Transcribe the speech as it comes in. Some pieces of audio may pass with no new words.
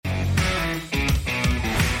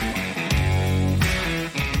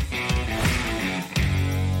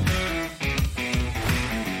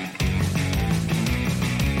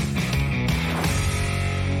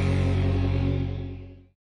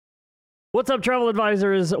What's up, travel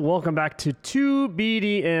advisors? Welcome back to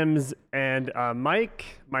 2BDMs and Mike.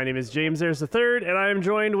 My name is James Ayers III, and I am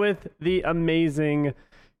joined with the amazing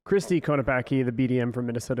Christy Konopacki, the BDM from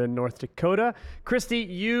Minnesota and North Dakota. Christy,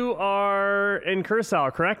 you are in Curacao,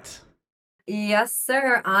 correct? Yes,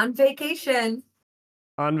 sir. On vacation.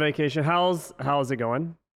 On vacation. How's it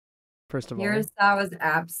going? First of all, Curacao was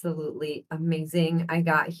absolutely amazing. I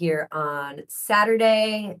got here on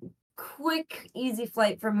Saturday. Quick, easy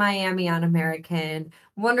flight from Miami on American.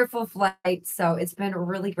 Wonderful flight. So it's been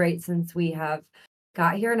really great since we have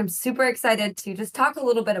got here, and I'm super excited to just talk a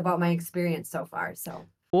little bit about my experience so far.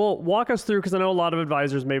 well, walk us through, because I know a lot of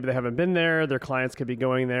advisors, maybe they haven't been there, their clients could be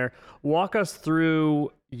going there. Walk us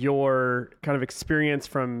through your kind of experience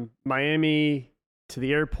from Miami to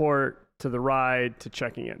the airport, to the ride, to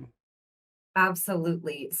checking in.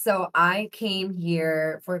 Absolutely. So I came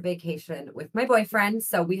here for vacation with my boyfriend.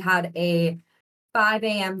 So we had a 5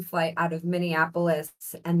 a.m. flight out of Minneapolis,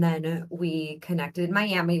 and then we connected in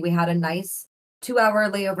Miami. We had a nice 2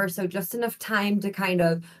 hour layover, so just enough time to kind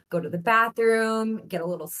of go to the bathroom, get a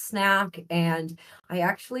little snack. And I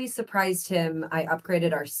actually surprised him. I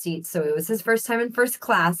upgraded our seats, so it was his first time in first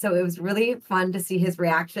class. So it was really fun to see his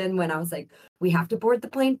reaction when I was like, "We have to board the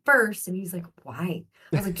plane first," and he's like, "Why?"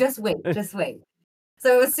 I was like, "Just wait, just wait."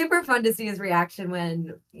 So it was super fun to see his reaction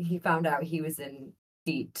when he found out he was in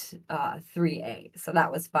seat 3A. So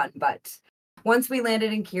that was fun. But once we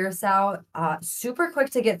landed in Curacao, super quick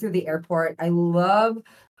to get through the airport. I love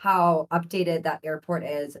how updated that airport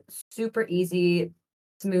is. Super easy,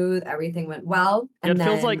 smooth. Everything went well. Yeah, And it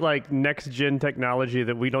feels then like next gen technology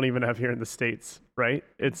that we don't even have here in the States, right?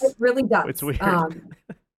 it really It's does. weird.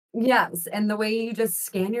 Yes, and the way you just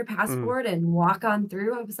scan your Mm. passport and walk on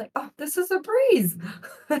through, I was like, "Oh, this is a breeze."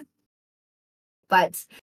 But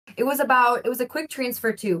it was a quick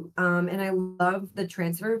transfer too. And I love the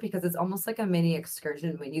transfer because it's almost like a mini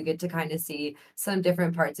excursion when you get to kind of see some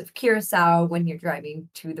different parts of Curacao when you're driving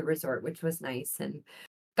to the resort, which was nice. And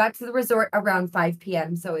got to the resort around 5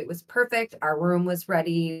 p.m. So it was perfect. Our room was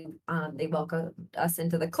ready. They welcomed us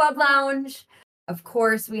into the club lounge. Of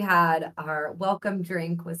course, we had our welcome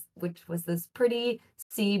drink, which was this pretty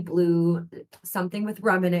sea blue, something with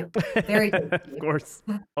rum in it. Very Of tasty. course,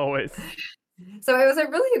 always. So it was a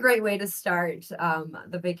really a great way to start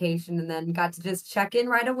the vacation, and then got to just check in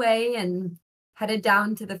right away and headed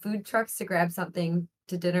down to the food trucks to grab something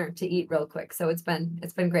to dinner to eat real quick. So it's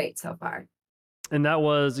been great so far. And that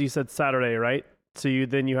was, you said Saturday, right? So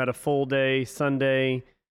you had a full day Sunday,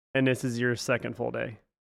 and this is your second full day.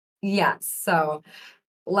 Yes. So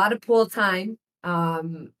a lot of pool time.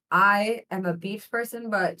 I am a beach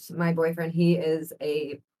person, but my boyfriend, he is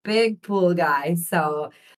a big pool guy.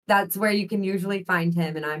 So that's where you can usually find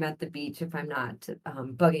him. And I'm at the beach if I'm not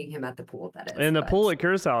bugging him at the pool, that is. And the pool But at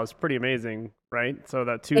Curacao is pretty amazing, right? So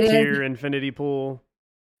that it is, two-tier infinity pool.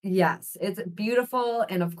 yes, it's beautiful.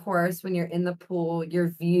 And of course, when you're in the pool, your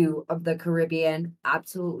view of the Caribbean,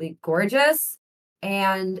 absolutely gorgeous.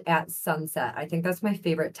 And at sunset, I think that's my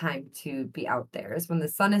favorite time to be out there is when the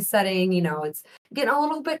sun is setting. It's getting a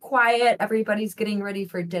little bit quiet. Everybody's getting ready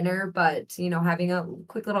for dinner, but having a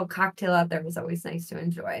quick little cocktail out there was always nice to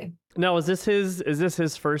enjoy. Now, is this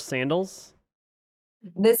his first sandals?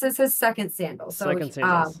 This is his second sandal. So Second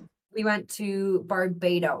sandals. we went to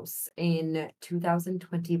Barbados in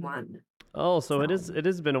 2021. Oh, so So it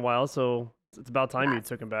has been a while, so it's about time you yes.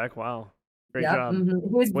 took him back. Wow. Great Yep. job. He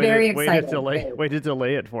was very excited. Way to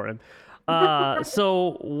delay it for him.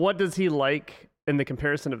 So what does he like in the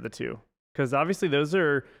comparison of the two? Because obviously those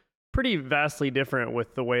are pretty vastly different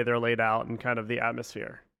with the way they're laid out and kind of the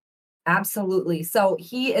atmosphere. Absolutely. So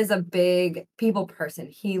he is a big people person.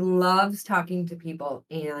 He loves talking to people.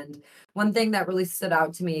 And one thing that really stood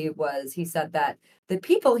out to me was he said that the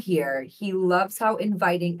people here, he loves how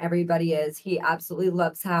inviting everybody is. He absolutely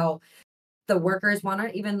loves how the workers want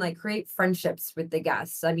to even like create friendships with the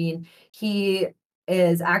guests. I mean, he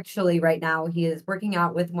is actually right now, he is working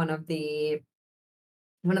out with one of the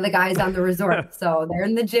guys on the resort. So they're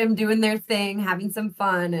in the gym doing their thing, having some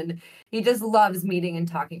fun, and he just loves meeting and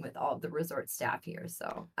talking with all of the resort staff here.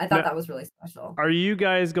 So I thought Now, that was really special. are you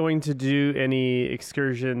guys going to do any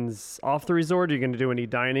excursions off the resort? Are you going to do any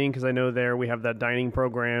dining? Because I know there we have that dining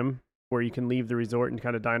program where you can leave the resort and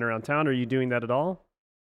kind of dine around town. Are you doing that at all?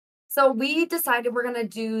 So we decided we're gonna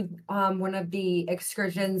do one of the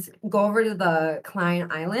excursions, go over to the Klein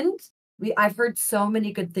Island. I've heard so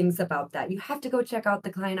many good things about that. You have to go check out the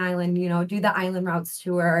Klein Island, do the island routes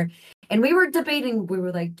tour. And we were debating, we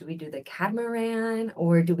were like, do we do the catamaran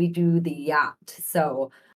or do we do the yacht? So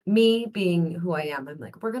me being who I am, I'm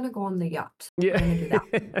like, we're gonna go on the yacht. We're Yeah. gonna do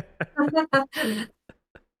that one.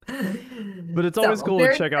 But it's always So cool to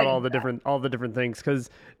very check out excited for that. all the different things because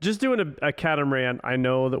just doing a catamaran, I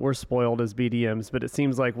know that we're spoiled as BDMs, but it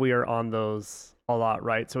seems like we are on those a lot,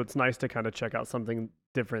 right? So it's nice to kind of check out something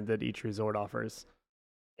different that each resort offers.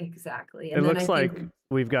 Exactly. It And then I looks think like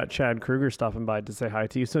we've got Chad Kruger stopping by to say hi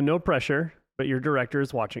to you. So no pressure, but your director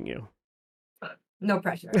is watching you. no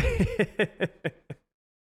pressure.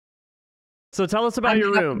 So tell us about I'm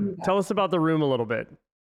your happy room. with that. Tell us about the room a little bit.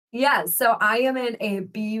 Yeah, so I am in a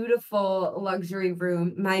beautiful luxury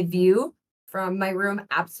room. My view from my room,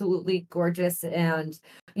 absolutely gorgeous. And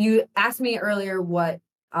you asked me earlier what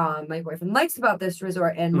my boyfriend likes about this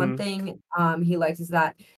resort. And one Mhm. thing he likes is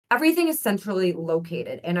that everything is centrally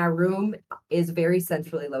located, and our room is very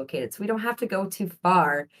centrally located. So we don't have to go too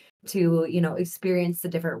far to, experience the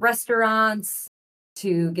different restaurants,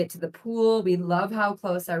 to get to the pool. We love how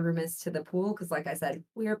close our room is to the pool because, like I said,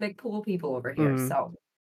 we are big pool people over here. Mhm. So,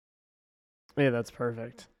 Yeah, that's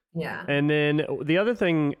perfect. yeah. And then the other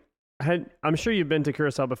thing, I'm sure you've been to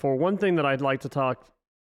Curacao before. One thing that I'd like to talk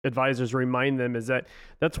advisors remind them is that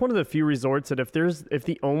that's one of the few resorts that if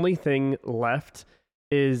the only thing left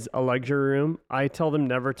is a luxury room, I tell them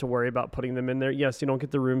never to worry about putting them in there. Yes, you don't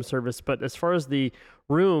get the room service, but as far as the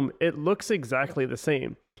room, it looks exactly the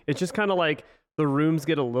same. It's just kind of like the rooms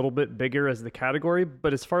get a little bit bigger as the category,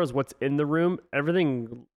 but as far as what's in the room,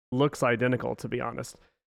 everything looks identical, to be honest.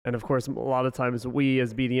 And of course, a lot of times we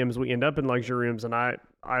as BDMs we end up in luxury rooms, and I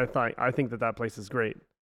think that that place is great.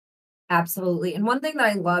 Absolutely. And one thing that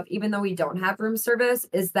I love, even though we don't have room service,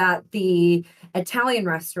 is that the Italian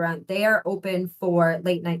restaurant, they are open for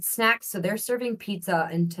late night snacks. So they're serving pizza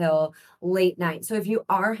until late night. So if you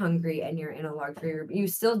are hungry and you're in a luxury room, you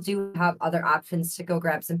still do have other options to go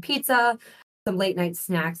grab some pizza, some late night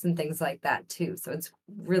snacks, and things like that too. So it's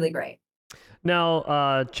really great.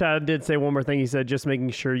 Now, Chad did say one more thing. He said, just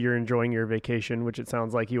making sure you're enjoying your vacation, which it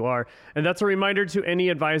sounds like you are. And that's a reminder to any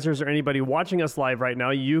advisors or anybody watching us live right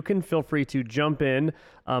now. You can feel free to jump in.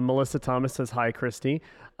 Melissa Thomas says, hi, Christy.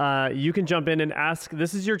 You can jump in and ask.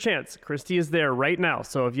 This is your chance. Christy is there right now.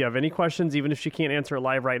 So if you have any questions, even if she can't answer it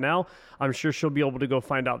live right now, I'm sure she'll be able to go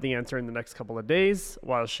find out the answer in the next couple of days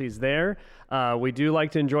while she's there. We do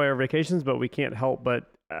like to enjoy our vacations, but we can't help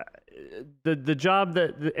but the job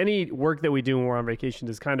any work that we do when we're on vacation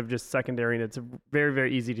is kind of just secondary, and it's very,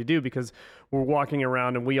 very easy to do because we're walking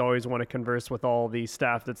around and we always want to converse with all the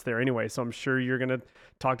staff that's there anyway. So I'm sure you're going to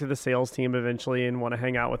talk to the sales team eventually and want to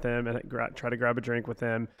hang out with them and try to grab a drink with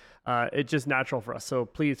them. It's just natural for us. So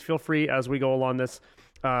please feel free as we go along this.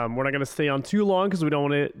 We're not going to stay on too long because we don't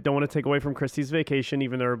want to take away from Christy's vacation,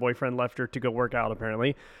 even though her boyfriend left her to go work out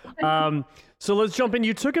apparently. So let's jump in.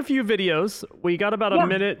 You took a few videos. We got about a Yeah.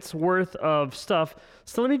 minute's worth of stuff.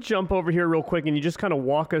 So let me jump over here real quick and you just kind of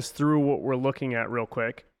walk us through what we're looking at real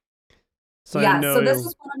quick. So I Yeah, so this know.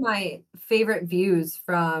 is one of my favorite views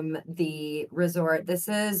from the resort. This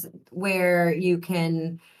is where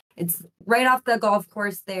it's right off the golf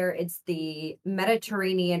course there. It's the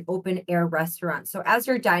Mediterranean open air restaurant. So as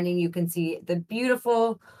you're dining, you can see the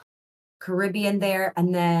beautiful Caribbean there,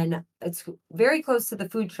 and then it's very close to the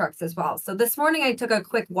food trucks as well. So this morning I took a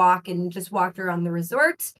quick walk and just walked around the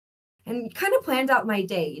resort and kind of planned out my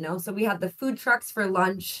day. So we had the food trucks for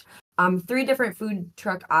lunch, three different food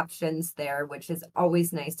truck options there, which is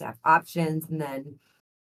always nice to have options. And then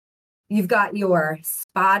you've got your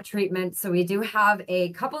spa treatment. So we do have a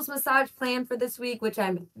couples massage plan for this week, which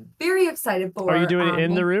I'm very excited Are you for. doing it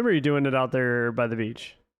in the room or are you doing it out there by the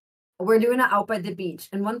beach? We're doing it out by the beach.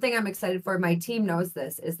 And one thing I'm excited for, my team knows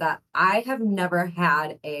this, is that I have never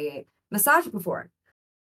had a massage before.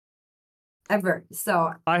 Ever.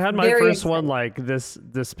 So I had my very first one excited. like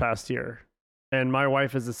this past year. And my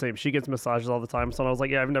wife is the same. She gets massages all the time. So I was like,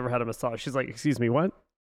 yeah, I've never had a massage. She's like, excuse me, what?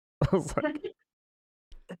 I was like,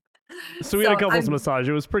 so we had a So couples I'm massage.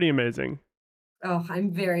 It was pretty amazing. I'm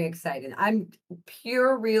very excited. I'm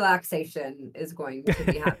pure relaxation is going to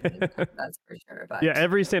be happening. That's for sure. Yeah, But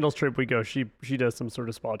every sandals trip we go, she does some sort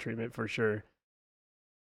of spa treatment for sure.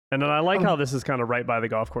 And then I like oh how this is kind of right by the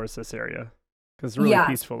golf course, this area, because it's really yes.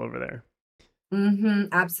 peaceful over there.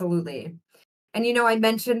 Absolutely. And I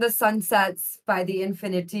mentioned the sunsets by the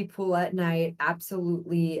infinity pool at night.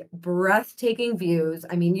 Absolutely breathtaking views.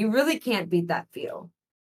 I mean, you really can't beat that view.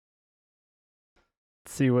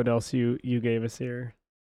 Let's see what else you gave us here.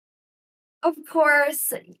 Of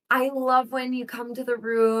course, I love when you come to the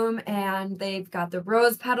room and they've got the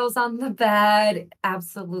rose petals on the bed.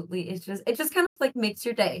 Absolutely. It just kind of like makes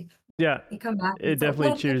your day. Yeah, You come back, it it's a definitely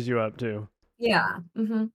little bit, cheers you up too. yeah.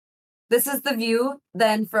 This is the view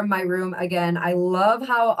then from my room. Again, I love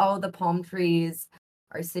how all the palm trees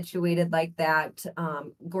are situated like that.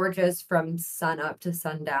 Gorgeous from sun up to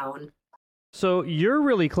sundown. So you're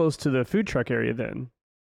really close to the food truck area then.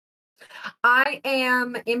 I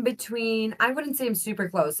am in between. I wouldn't say I'm super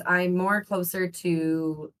close. I'm more closer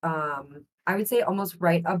to I would say almost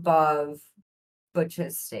right above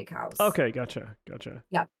Butch's Steakhouse. Okay, gotcha.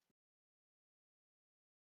 Yep,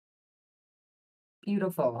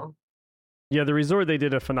 beautiful. Yeah, the resort, they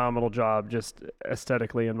did a phenomenal job just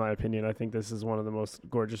aesthetically, in my opinion. I think this is one of the most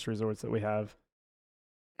gorgeous resorts that we have.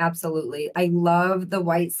 Absolutely. I love the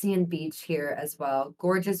white sand beach here as well.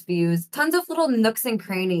 Gorgeous views, tons of little nooks and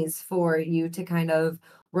crannies for you to kind of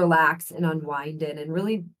relax and unwind in and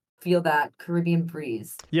really feel that Caribbean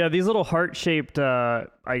breeze. Yeah, these little heart-shaped, I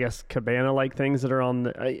guess, cabana-like things that are on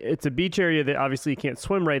the. It's a beach area that obviously you can't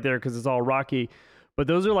swim right there because it's all rocky, but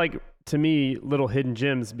those are like, to me, little hidden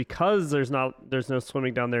gems because there's no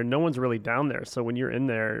swimming down there. No one's really down there, so when you're in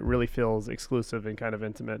there, it really feels exclusive and kind of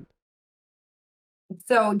intimate.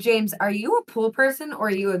 So, James, are you a pool person or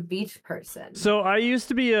are you a beach person? So I used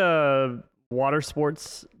to be a water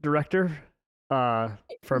sports director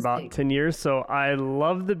for about Interesting. 10 years. So I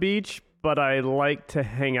love the beach, but I like to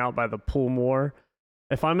hang out by the pool more.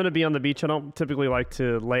 If I'm going to be on the beach, I don't typically like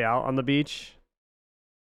to lay out on the beach.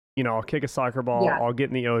 You know, I'll kick a soccer ball, Yeah, I'll get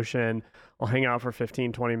in the ocean, I'll hang out for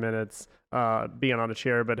 15, 20 minutes, being on a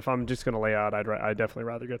chair. But if I'm just going to lay out, I'd definitely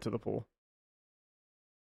rather go to the pool.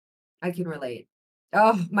 I can relate.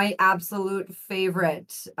 Oh, my absolute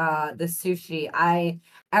favorite, the sushi. I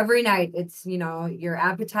every night it's, your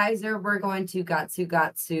appetizer, we're going to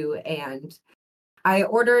Gatsu, and I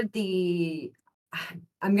ordered the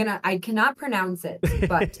I cannot pronounce it,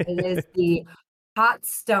 but it is the hot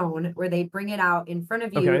stone where they bring it out in front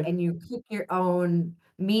of you Okay. and you cook your own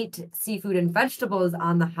meat, seafood, and vegetables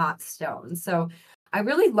on the hot stone. So I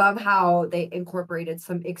really love how they incorporated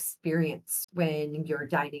some experience when you're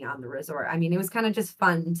dining on the resort. I mean, it was kind of just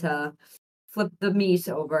fun to flip the meat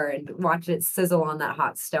over and watch it sizzle on that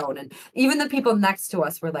hot stone. And even the people next to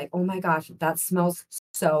us were like, "Oh my gosh, that smells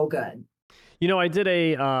so good." You know, I did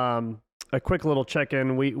a quick little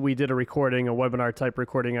check-in. We did a recording, a webinar type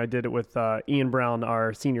recording. I did it with Ian Brown,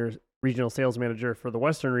 our senior regional sales manager for the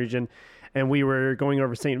Western region, and we were going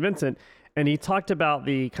over St. Vincent. And he talked about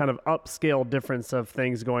the kind of upscale difference of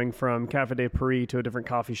things going from Cafe de Paris to a different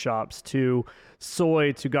coffee shops to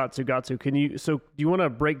soy to Gatsu. Do you want to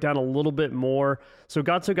break down a little bit more? So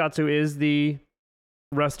Gatsu is the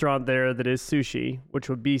restaurant there that is sushi, which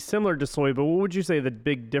would be similar to soy, but what would you say the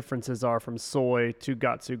big differences are from soy to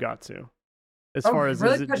Gatsu? As Oh, far you as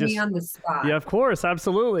really is it put me just, on the yeah, spot. of course,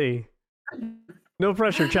 absolutely. No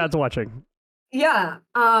pressure. Chad's watching. Yeah.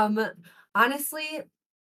 Honestly,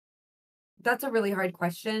 that's a really hard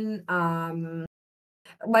question.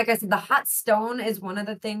 Like I said, the hot stone is one of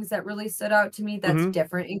the things that really stood out to me that's Hmm.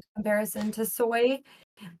 different in comparison to soy,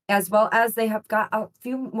 as well as they have got a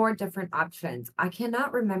few more different options. I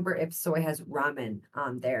cannot remember if soy has ramen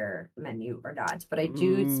on their menu or not, but I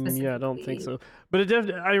do Yeah, I don't think specifically. so. But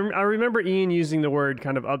I remember Ian using the word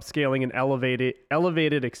kind of upscaling and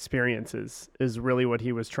elevated experiences is really what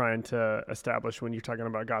he was trying to establish when you're talking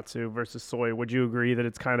about Gatsu versus soy. Would you agree that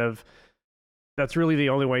it's kind of that's really the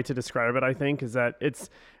only way to describe it? I think is that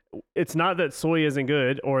it's not that soy isn't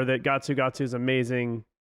good or that Gatsu is amazing,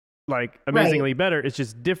 like Right. amazingly better. It's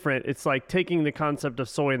just different. It's like taking the concept of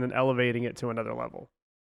soy and then elevating it to another level.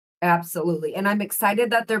 Absolutely. And I'm excited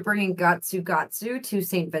that they're bringing Gatsu to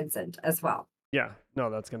St. Vincent as well. Yeah, no,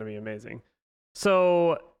 that's going to be amazing.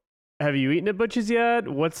 So, have you eaten at Butch's yet?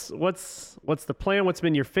 What's the plan? What's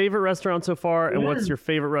been your favorite restaurant so far, and what's Yeah. your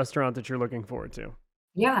favorite restaurant that you're looking forward to?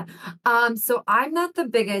 Yeah. So I'm not the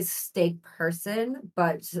biggest steak person,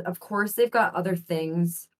 but of course they've got other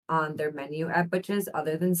things on their menu at Butch's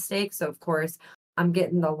other than steak. So of course I'm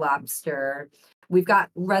getting the lobster. We've got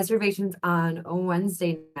reservations on a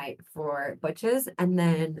Wednesday night for Butch's, and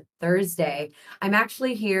then Thursday I'm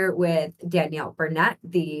actually here with Danielle Burnett,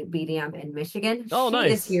 the BDM in Michigan. Oh, She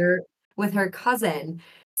is nice. here with her cousin.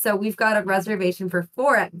 So we've got a reservation for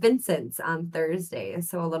four at Vincent's on Thursday.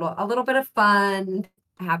 So a little bit of fun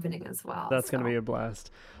happening as well. That's going to be So, a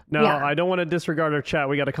blast. Now, yeah, I don't want to disregard our chat.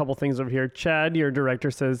 We got a couple things over here. Chad, your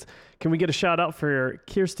director, says, "Can we get a shout out for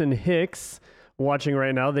Kirsten Hicks watching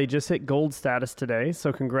right now? They just hit gold status today,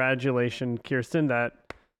 so congratulations, Kirsten. That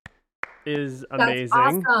is that's amazing."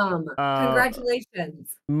 awesome. Uh, Congratulations.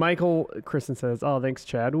 Michael Kristen says, "Oh, thanks,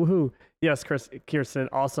 Chad. Woohoo! Yes, Kirsten,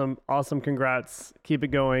 awesome. Congrats. Keep it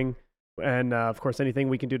going. And of course, anything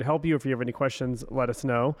we can do to help you. If you have any questions, let us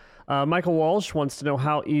know." Michael Walsh wants to know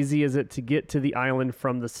how easy is it to get to the island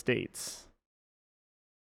from the states?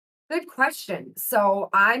 Good question. So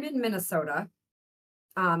I'm in Minnesota.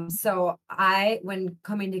 So when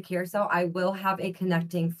coming to Curacao, I will have a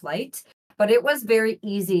connecting flight, but it was very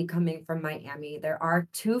easy coming from Miami. There are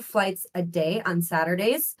 2 flights a day on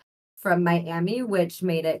Saturdays from Miami, which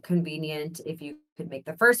made it convenient if you could make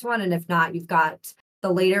the first one. And if not, you've got the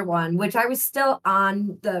later one, which I was still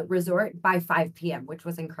on the resort by 5 p.m., which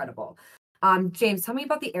was incredible. James, tell me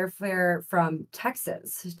about the airfare from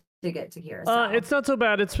Texas to get to Curacao. It's not so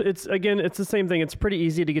bad. It's again, it's the same thing. It's pretty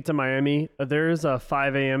easy to get to Miami. There's a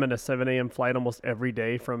 5 a.m. and a 7 a.m. flight almost every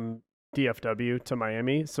day from DFW to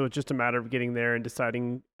Miami. So it's just a matter of getting there and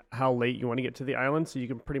deciding how late you want to get to the island. So you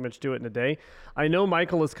can pretty much do it in a day. I know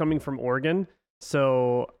Michael is coming from Oregon,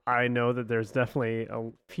 so I know that there's definitely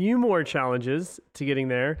a few more challenges to getting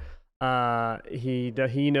there.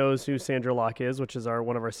 He knows who Sandra Locke is, which is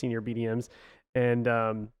one of our senior BDMs, and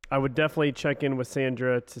I would definitely check in with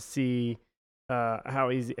Sandra to see how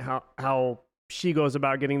she goes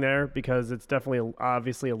about getting there, because it's definitely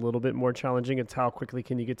obviously a little bit more challenging. It's how quickly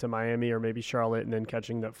can you get to Miami or maybe Charlotte and then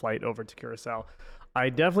catching that flight over to Curacao. I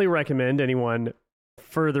definitely recommend anyone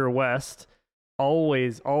further west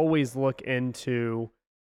always look into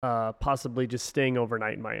possibly just staying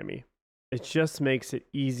overnight in Miami. It just makes it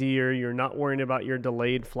easier. You're not worrying about your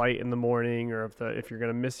delayed flight in the morning, or if you're going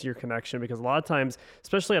to miss your connection, because a lot of times,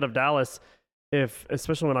 especially out of Dallas,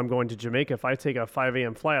 especially when I'm going to Jamaica, if I take a 5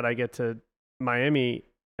 a.m. flight, I get to Miami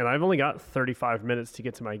and I've only got 35 minutes to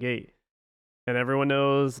get to my gate. And everyone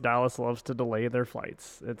knows Dallas loves to delay their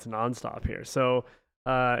flights. It's nonstop here. So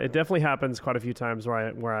it definitely happens quite a few times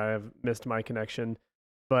where I've missed my connection.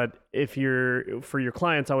 But for your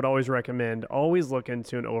clients, I would always recommend look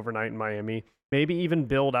into an overnight in Miami. Maybe even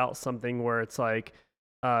build out something where it's like,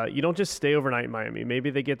 you don't just stay overnight in Miami.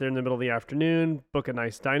 Maybe they get there in the middle of the afternoon, book a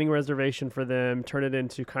nice dining reservation for them, turn it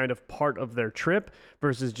into kind of part of their trip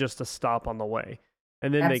versus just a stop on the way.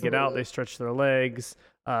 And then They get out, they stretch their legs.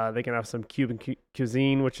 They can have some Cuban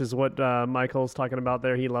cuisine, which is what Michael's talking about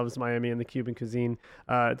there. He loves Miami and the Cuban cuisine.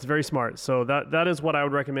 It's very smart. So that is what I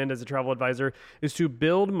would recommend as a travel advisor, is to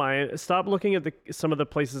stop looking at some of the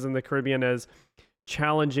places in the Caribbean as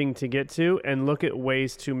challenging to get to, and look at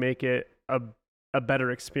ways to make it a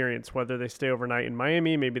better experience, whether they stay overnight in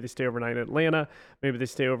Miami, maybe they stay overnight in Atlanta, maybe they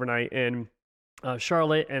stay overnight in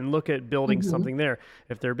Charlotte, and look at building something there.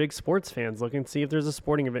 If they're big sports fans, look and see if there's a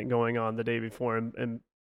sporting event going on the day before, and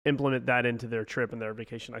implement that into their trip and their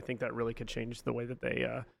vacation. I think that really could change the way that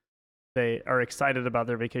they are excited about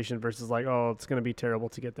their vacation versus like, oh, it's going to be terrible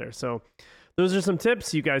to get there. So those are some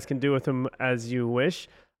tips you guys can do with them as you wish.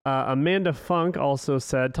 Amanda Funk also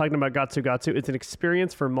said, talking about Gatsu, it's an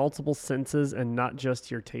experience for multiple senses and not just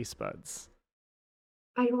your taste buds.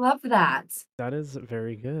 I love that. That is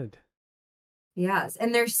very good. Yes.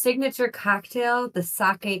 And their signature cocktail, the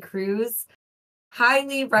sake cruise,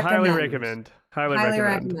 highly recommend. Highly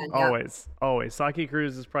recommend. Yeah. Always. Sake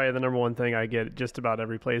cruise is probably the number one thing I get just about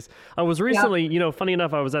every place. I was recently, funny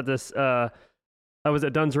enough, I was at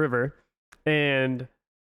Dunn's River, and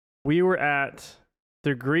we were at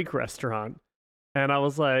the Greek restaurant, and I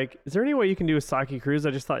was like, is there any way you can do a sake cruise?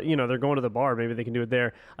 I just thought, they're going to the bar, maybe they can do it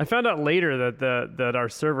there. I found out later that our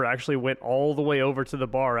server actually went all the way over to the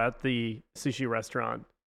bar at the sushi restaurant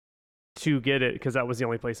to get it, because that was the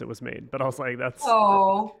only place it was made. But I was like,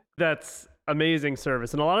 that's amazing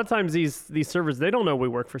service. And a lot of times these servers, they don't know we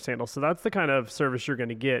work for Sandals, so that's the kind of service you're going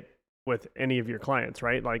to get with any of your clients,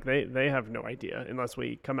 right? Like they have no idea unless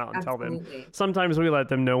we come out and tell them. Sometimes we let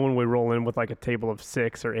them know when we roll in with like a table of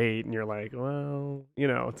 6 or 8, and you're like, well, we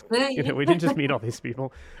didn't just meet all these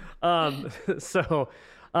people. But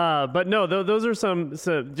no, those are some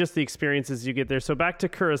just the experiences you get there. So back to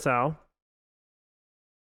Curacao.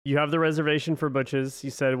 You have the reservation for Butch's. You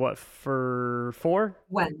said what, for 4?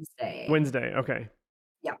 Wednesday. Okay.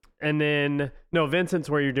 Yeah. And then Vincent's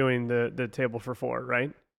where you're doing the table for 4,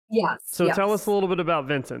 right? Yes. So tell us a little bit about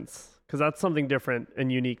Vincent's, because that's something different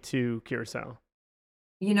and unique to Curacao.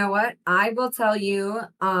 You know what? I will tell you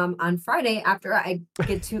on Friday after I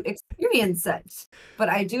get to experience it. But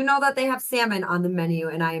I do know that they have salmon on the menu,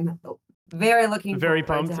 and I am very very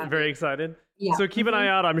pumped, very excited. Yeah. So keep an eye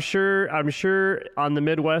out. I'm sure on the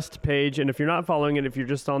Midwest page, and if you're not following it, if you're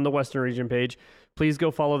just on the Western region page, please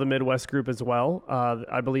go follow the Midwest group as well.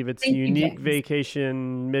 I believe it's Unique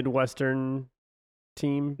Vacation Midwestern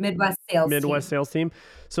team. Midwest sales team.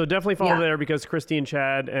 So definitely follow there, because Christy and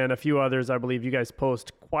Chad and a few others, I believe you guys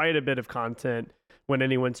post quite a bit of content when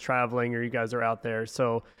anyone's traveling or you guys are out there.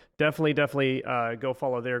 So definitely go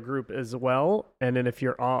follow their group as well. And then if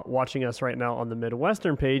you're watching us right now on the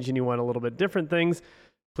Midwestern page and you want a little bit different things,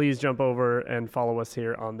 please jump over and follow us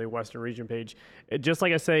here on the Western Region page. Just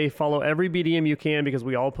like I say, follow every BDM you can because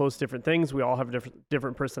we all post different things. We all have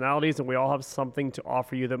different personalities, and we all have something to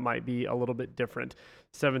offer you that might be a little bit different.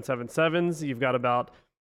 777s, you've got about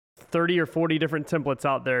 30 or 40 different templates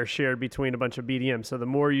out there shared between a bunch of BDMs. So the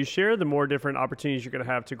more you share, the more different opportunities you're going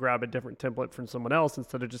to have to grab a different template from someone else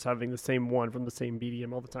instead of just having the same one from the same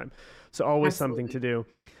BDM all the time. So always something to do.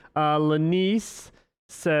 Lanice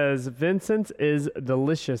says, Vincent is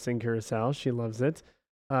delicious in Curacao. She loves it.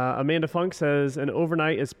 Amanda Funk says, an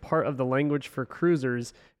overnight is part of the language for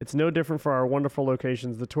cruisers. It's no different for our wonderful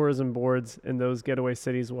locations. The tourism boards in those getaway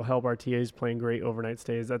cities will help our TAs plan great overnight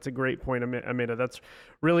stays. That's a great point, Amanda. That's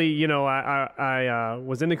really, I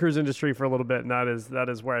was in the cruise industry for a little bit, and that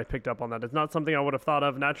is where I picked up on that. It's not something I would have thought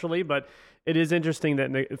of naturally, but it is interesting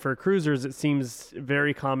that for cruisers, it seems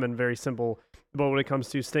very common, very simple. But when it comes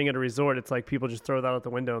to staying at a resort, it's like people just throw that out the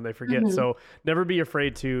window and they forget. Mm-hmm. So never be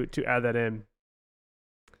afraid to add that in.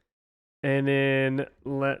 And then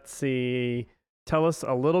let's see, tell us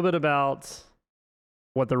a little bit about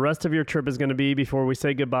what the rest of your trip is going to be before we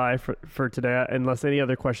say goodbye for today, unless any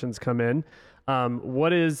other questions come in.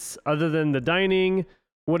 What is, other than the dining,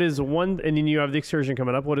 what is one, and then you have the excursion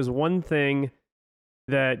coming up, what is one thing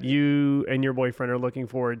that you and your boyfriend are looking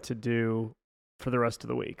forward to do for the rest of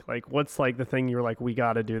the week? Like, what's like the thing you're like, we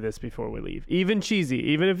got to do this before we leave? Even cheesy,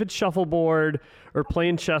 even if it's shuffleboard or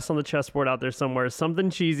playing chess on the chessboard out there somewhere, something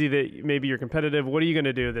cheesy that maybe you're competitive. What are you going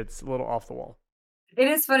to do that's a little off the wall? It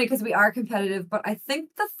is funny because we are competitive, but I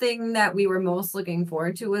think the thing that we were most looking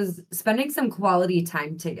forward to was spending some quality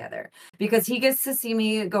time together, because he gets to see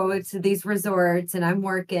me go to these resorts and I'm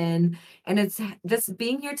working, and it's just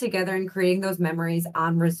being here together and creating those memories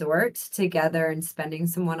on resort together and spending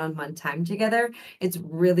some one-on-one time together. It's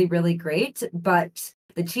really, really great. But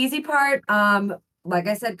the cheesy part, like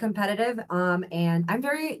I said, competitive, and I'm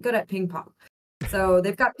very good at ping pong. So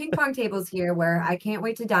they've got ping pong tables here where I can't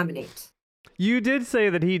wait to dominate. You did say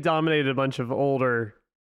that he dominated a bunch of older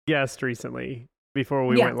guests recently before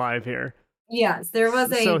we went live here. Yes, there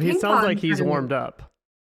was a. So he sounds like he's warmed up.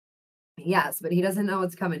 Yes, but he doesn't know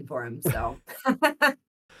what's coming for him. So.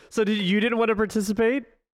 So you didn't want to participate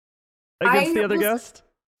against the other guest?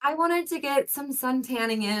 I wanted to get some sun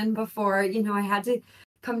tanning in before, I had to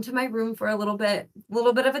come to my room for a little bit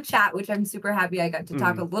of a chat, which I'm super happy I got to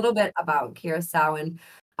talk a little bit about Curacao. And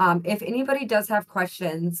if anybody does have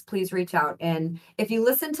questions, please reach out. And if you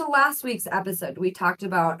listen to last week's episode, we talked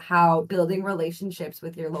about how building relationships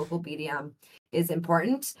with your local BDM is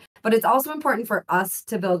important, but it's also important for us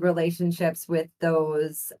to build relationships with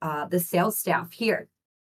those, the sales staff here.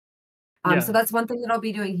 So that's one thing that I'll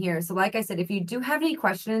be doing here. So like I said, if you do have any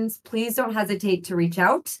questions, please don't hesitate to reach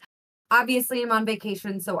out. Obviously, I'm on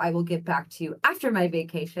vacation, so I will get back to you after my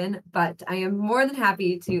vacation, but I am more than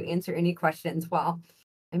happy to answer any questions while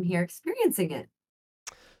I'm here experiencing it.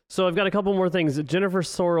 So I've got a couple more things. Jennifer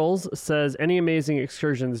Sorrells says, any amazing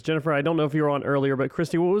excursions? Jennifer, I don't know if you were on earlier, but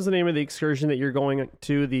Christy, what was the name of the excursion that you're going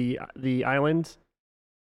to, the island?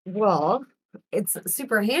 Well, it's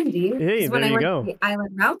super handy. Hey, when there you go. To the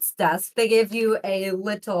Island Routes desk, they give you a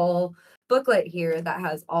little booklet here that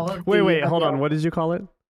has all of Wait, hold on. What did you call it?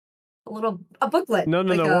 A booklet. No.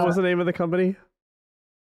 What was the name of the company?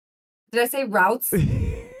 Did I say routes?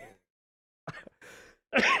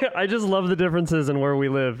 I just love the differences in where we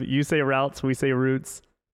live. You say routes, we say roots.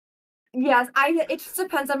 Yes, it just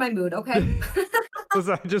depends on my mood, okay?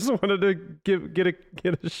 I just wanted to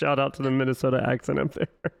get a shout out to the Minnesota accent up there.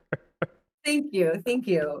 Thank you.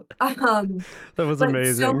 That was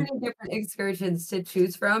amazing. So many different excursions to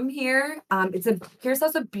choose from here.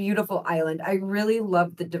 Curacau's a beautiful island. I really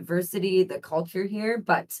love the diversity, the culture here,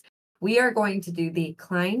 but we are going to do the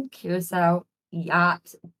Klein Curacao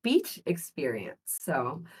Yacht Beach experience.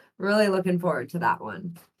 So really looking forward to that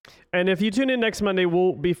one. And if you tune in next Monday,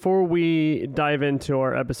 before we dive into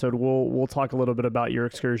our episode, we'll talk a little bit about your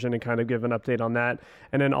excursion and kind of give an update on that.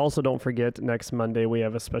 And then also don't forget, next Monday we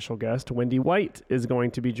have a special guest. Wendy White is going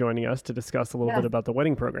to be joining us to discuss a little bit about the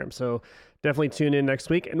wedding program. So definitely tune in next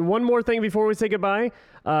week. And one more thing before we say goodbye,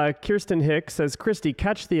 Kirsten Hicks says, Christy,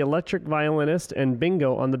 catch the electric violinist and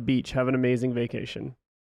bingo on the beach. Have an amazing vacation.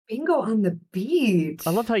 Bingo on the beach. I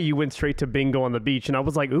love how you went straight to bingo on the beach, and I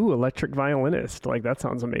was like, ooh, electric violinist. Like, that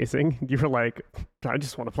sounds amazing. You were like, I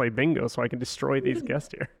just want to play bingo so I can destroy these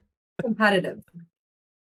guests here. Competitive.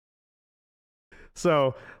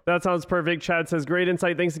 So that sounds perfect. Chad says, great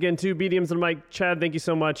insight. Thanks again to BDMs and Mike. Chad, thank you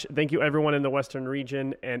so much. Thank you everyone in the Western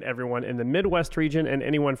region and everyone in the Midwest region and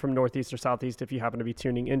anyone from Northeast or Southeast if you happen to be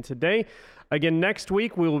tuning in today. Again, next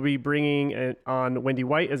week, we will be bringing on Wendy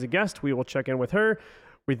White as a guest. We will check in with her.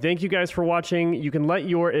 We thank you guys for watching. You can let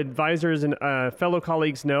your advisors and fellow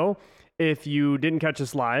colleagues know if you didn't catch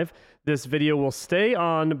us live. This video will stay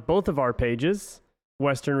on both of our pages,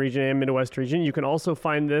 Western region and Midwest region. You can also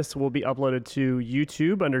find this will be uploaded to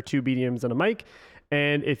YouTube under Two BDMs and a Mic.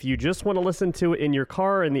 And if you just want to listen to it in your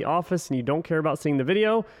car, in the office, and you don't care about seeing the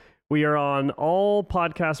video, we are on all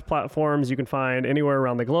podcast platforms you can find anywhere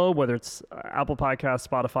around the globe, whether it's Apple Podcasts,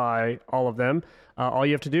 Spotify, all of them. All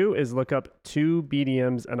you have to do is look up Two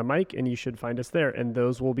BDMs and a Mic, and you should find us there. And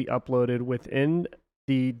those will be uploaded within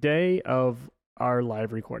the day of our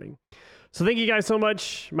live recording. So thank you guys so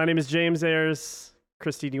much. My name is James Ayers.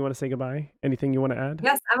 Christy, do you want to say goodbye? Anything you want to add?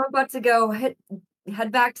 Yes, I'm about to go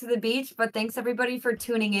head back to the beach, but thanks everybody for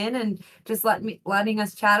tuning in and just letting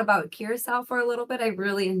us chat about Curacao for a little bit. I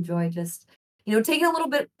really enjoy just, taking a little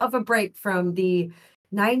bit of a break from the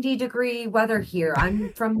 90-degree weather here.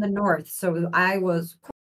 I'm from the north, so I was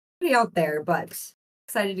pretty out there, but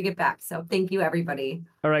excited to get back. So thank you, everybody.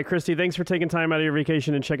 All right, Christy, thanks for taking time out of your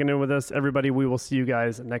vacation and checking in with us. Everybody, we will see you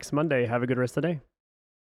guys next Monday. Have a good rest of the day.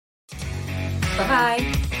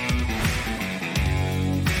 Bye-bye.